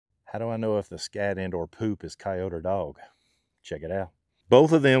How do I know if the scat and or poop is coyote or dog? Check it out.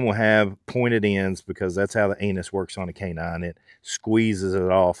 Both of them will have pointed ends because that's how the anus works on a canine. It squeezes it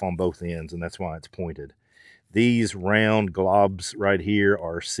off on both ends, and that's why it's pointed. These round globs right here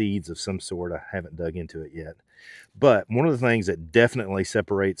are seeds of some sort. I haven't dug into it yet. But one of the things that definitely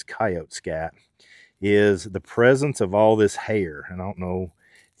separates coyote scat is the presence of all this hair. And I don't know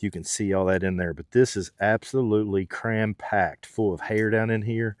if you can see all that in there, but this is absolutely cram-packed full of hair down in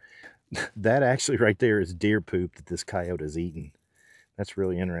here. That actually right there is deer poop that this coyote is eating. That's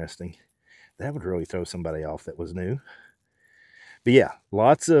really interesting. That would really throw somebody off that was new. But yeah,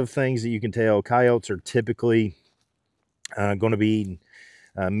 lots of things that you can tell. Coyotes are typically going to be eating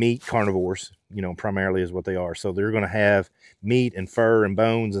meat carnivores, you know, primarily is what they are. So they're going to have meat and fur and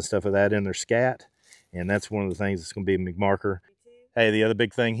bones and stuff of that in their scat. And that's one of the things that's going to be a big marker. Hey, the other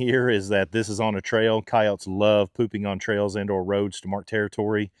big thing here is that this is on a trail. Coyotes love pooping on trails and or roads to mark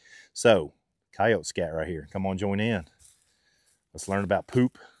territory. So, coyote scat right here. Come on, join in. Let's learn about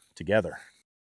poop together.